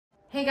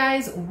Hey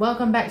guys,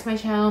 welcome back to my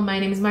channel. My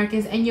name is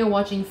Marcus and you're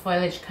watching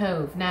Foliage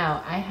Cove.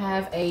 Now, I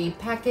have a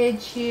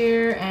package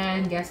here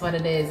and guess what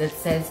it is? It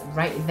says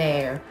right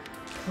there,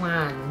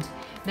 planned.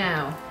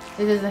 Now,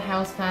 this is a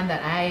house plant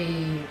that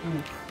I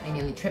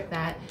nearly tripped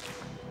that.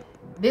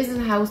 This is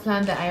a house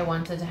plant that I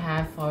wanted to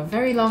have for a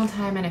very long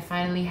time and I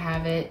finally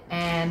have it,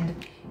 and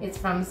it's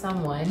from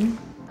someone,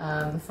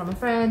 from a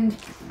friend,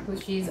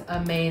 she's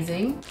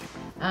amazing.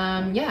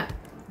 Yeah,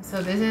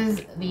 so this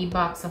is the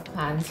box of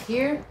plants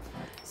here.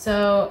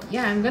 So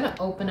yeah, I'm gonna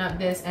open up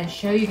this and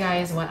show you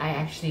guys what I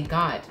actually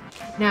got.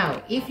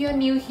 Now, if you're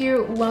new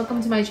here,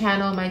 welcome to my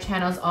channel. My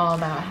channel is all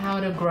about how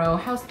to grow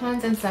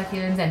houseplants and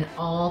succulents and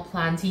all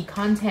planty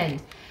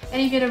content. And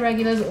if you're the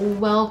regulars,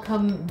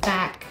 welcome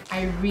back.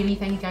 I really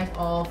thank you guys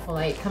all for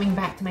coming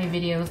back to my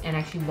videos and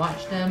actually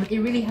watch them. It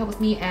really helps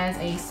me as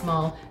a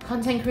small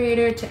content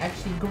creator to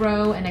actually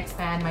grow and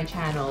expand my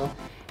channel.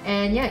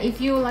 And yeah,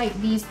 if you like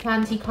these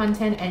planty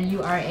content and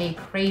you are a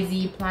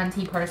crazy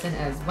planty person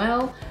as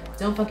well,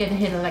 don't forget to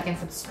hit a like and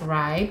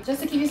subscribe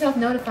just to keep yourself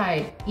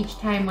notified each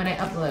time when I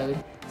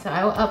upload. So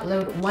I will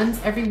upload once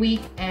every week,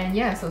 and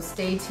yeah, so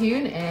stay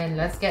tuned and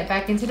let's get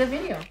back into the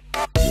video.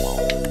 So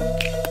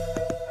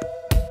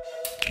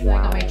I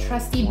got my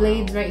trusty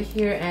blades right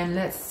here, and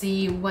let's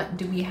see what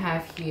do we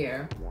have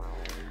here.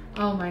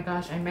 Oh my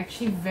gosh, I'm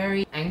actually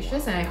very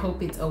anxious and I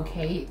hope it's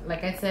okay.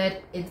 Like I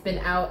said, it's been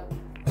out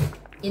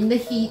in the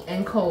heat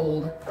and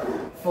cold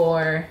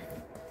for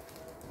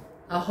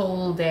a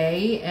whole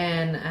day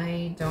and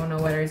I don't know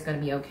whether it's gonna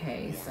be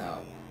okay, so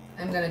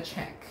I'm gonna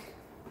check.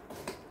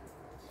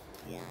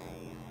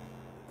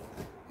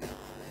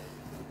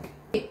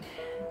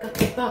 Got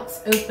the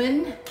box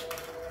open.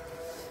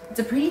 It's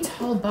a pretty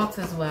tall box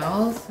as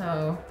well,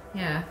 so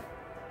yeah,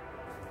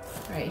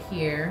 right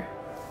here.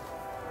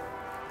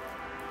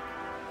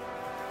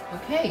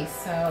 Okay,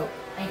 so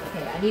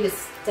I need to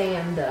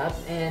stand up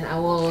and I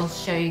will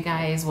show you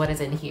guys what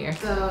is in here.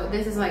 So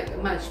this is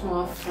much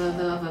more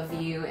further of a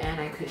view and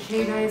I could show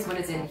you guys what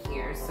is in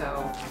here.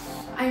 So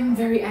I'm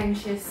very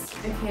anxious.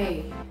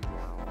 Okay,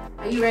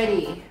 are you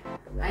ready?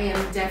 I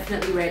am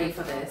definitely ready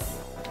for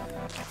this.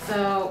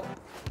 So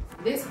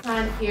this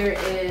plant here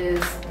is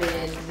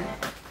been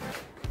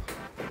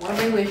on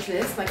my wish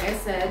list, like I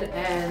said,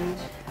 and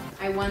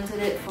I wanted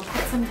it for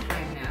quite some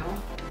time now.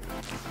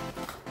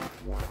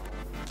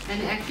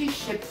 And it actually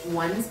shipped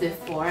once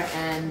before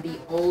and the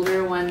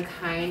older one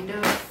kind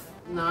of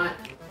not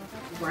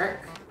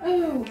work.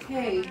 Oh,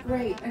 okay,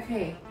 great,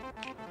 okay.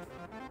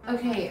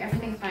 Okay,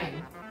 everything's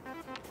fine.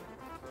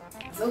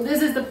 So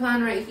this is the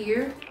plant right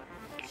here.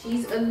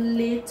 She's a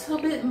little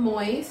bit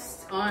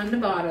moist on the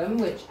bottom,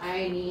 which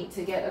I need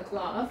to get a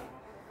cloth.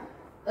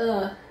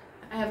 I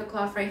have a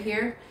cloth right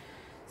here.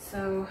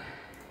 So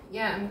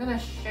yeah, I'm gonna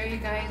show you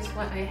guys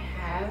what I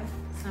have.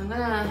 So I'm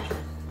gonna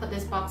put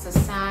this box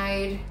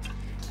aside.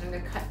 I'm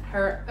gonna cut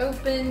her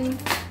open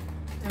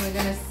and we're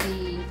gonna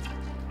see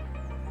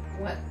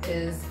what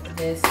is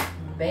this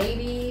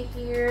baby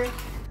here.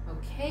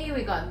 Okay,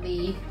 we got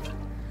the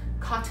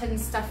cotton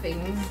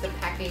stuffings, the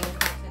packing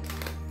cotton.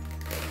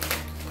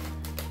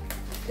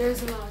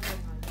 There's a lot of stuff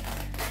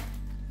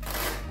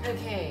on.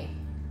 Okay,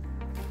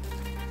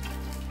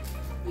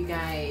 you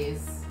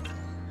guys,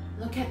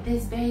 look at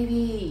this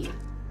baby.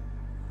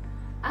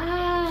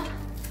 Ah,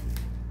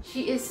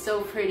 she is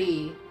so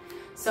pretty.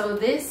 So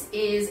this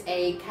is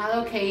a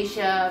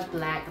Calocasia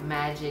Black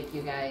Magic,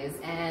 you guys,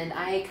 and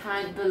I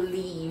can't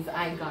believe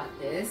I got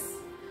this.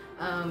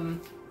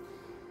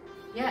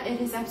 Yeah, it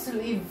is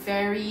absolutely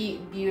very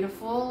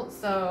beautiful.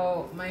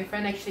 So my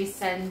friend actually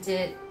sent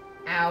it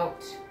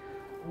out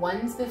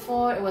once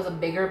before. It was a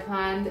bigger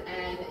plant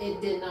and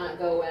it did not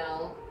go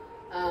well.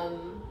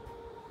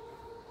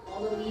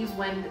 All the leaves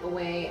went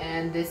away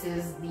and this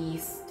is the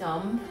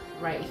stump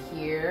right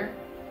here.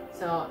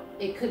 So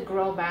it could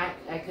grow back.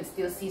 I could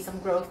still see some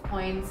growth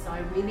points. So I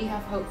really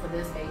have hope for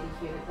this baby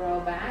here to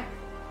grow back.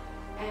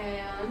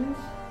 And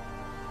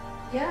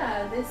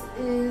yeah, this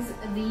is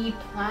the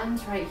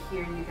plant right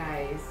here, you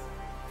guys.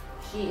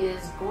 She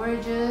is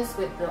gorgeous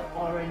with the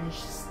orange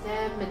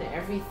stem and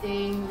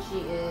everything. She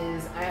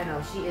is, I don't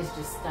know, she is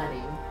just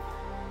stunning.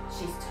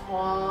 She's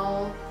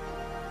tall.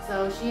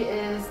 So she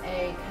is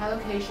a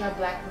Calocasia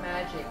Black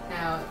Magic.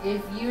 Now,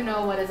 if you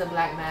know what is a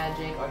Black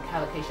Magic or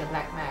Calocasia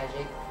Black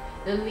Magic,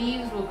 the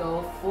leaves will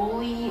go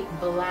fully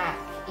black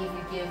if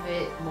you give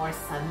it more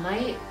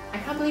sunlight. I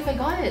can't believe I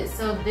got it.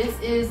 So this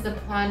is the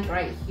plant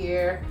right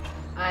here.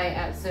 I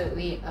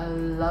absolutely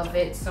love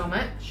it so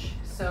much.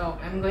 So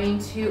I'm going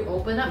to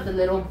open up the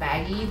little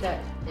baggie that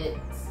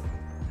it's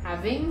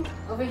having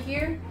over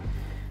here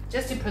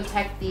just to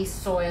protect the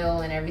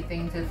soil and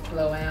everything to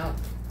flow out.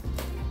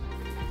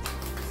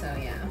 So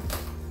yeah.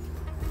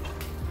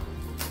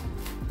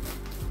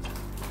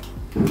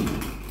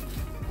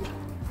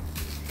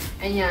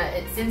 And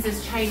yeah, since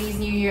it's Chinese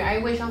New Year, I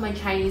wish all my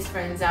Chinese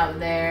friends out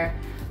there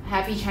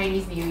happy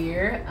Chinese New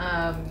Year.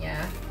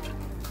 Yeah.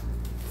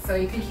 So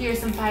you can hear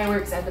some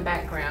fireworks at the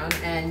background.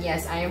 And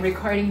yes, I am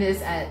recording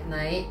this at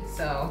night,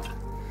 so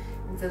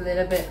It's a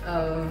little bit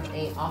of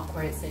an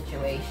awkward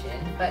situation,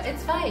 but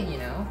it's fine, you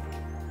know.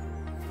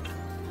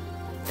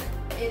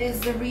 It is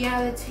the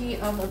reality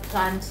of a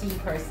planty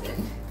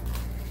person.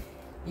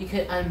 You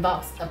could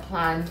unbox a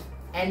plant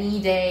any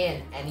day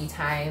and any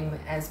time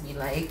as we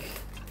like,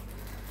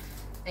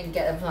 and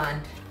get a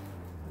plant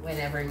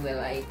whenever we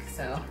like,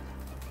 so.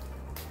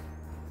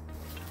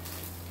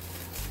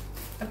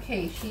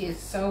 Okay, she is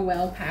so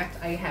well packed.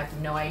 I have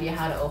no idea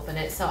how to open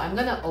it. So I'm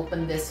gonna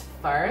open this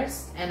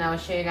first and I'll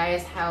show you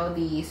guys how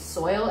the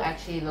soil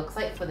actually looks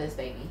like for this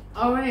baby.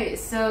 Alright,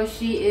 so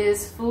she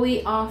is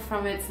fully off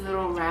from its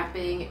little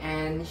wrapping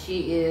and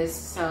she is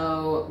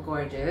so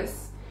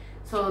gorgeous.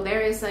 So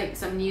there is like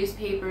some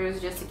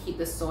newspapers just to keep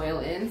the soil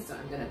in. So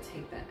I'm gonna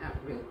take that out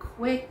real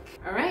quick.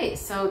 Alright,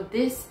 so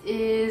this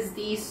is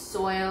the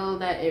soil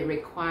that it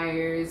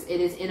requires.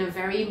 It is in a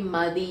very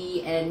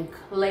muddy and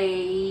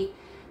clay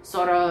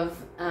sort of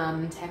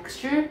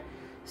texture,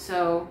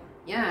 so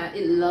yeah,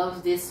 it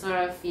loves this sort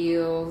of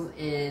feels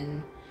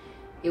and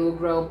it will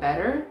grow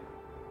better.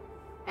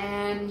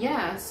 And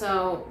yeah,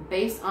 so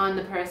based on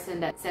the person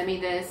that sent me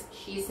this,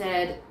 she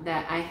said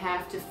that I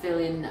have to fill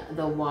in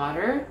the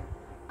water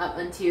up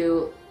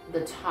until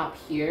the top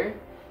here.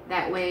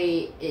 That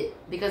way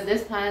because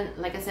this plant,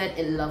 like I said,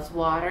 it loves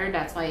water,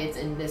 that's why it's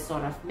in this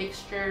sort of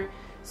mixture.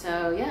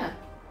 So yeah,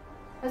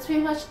 that's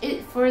pretty much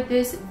it for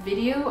this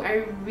video.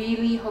 I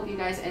really hope you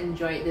guys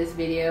enjoyed this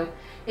video.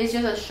 It's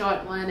just a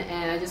short one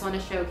and I just want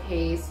to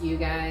showcase you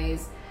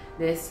guys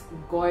this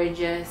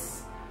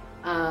gorgeous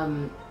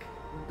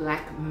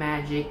black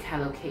magic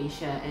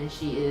Calocasia, and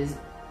she is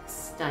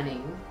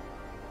stunning.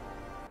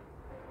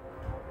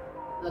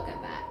 Look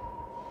at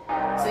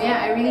that. So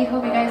yeah, I really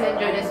hope you guys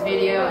enjoyed this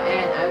video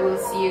and I will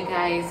see you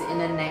guys in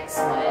the next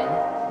one.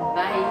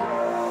 Bye.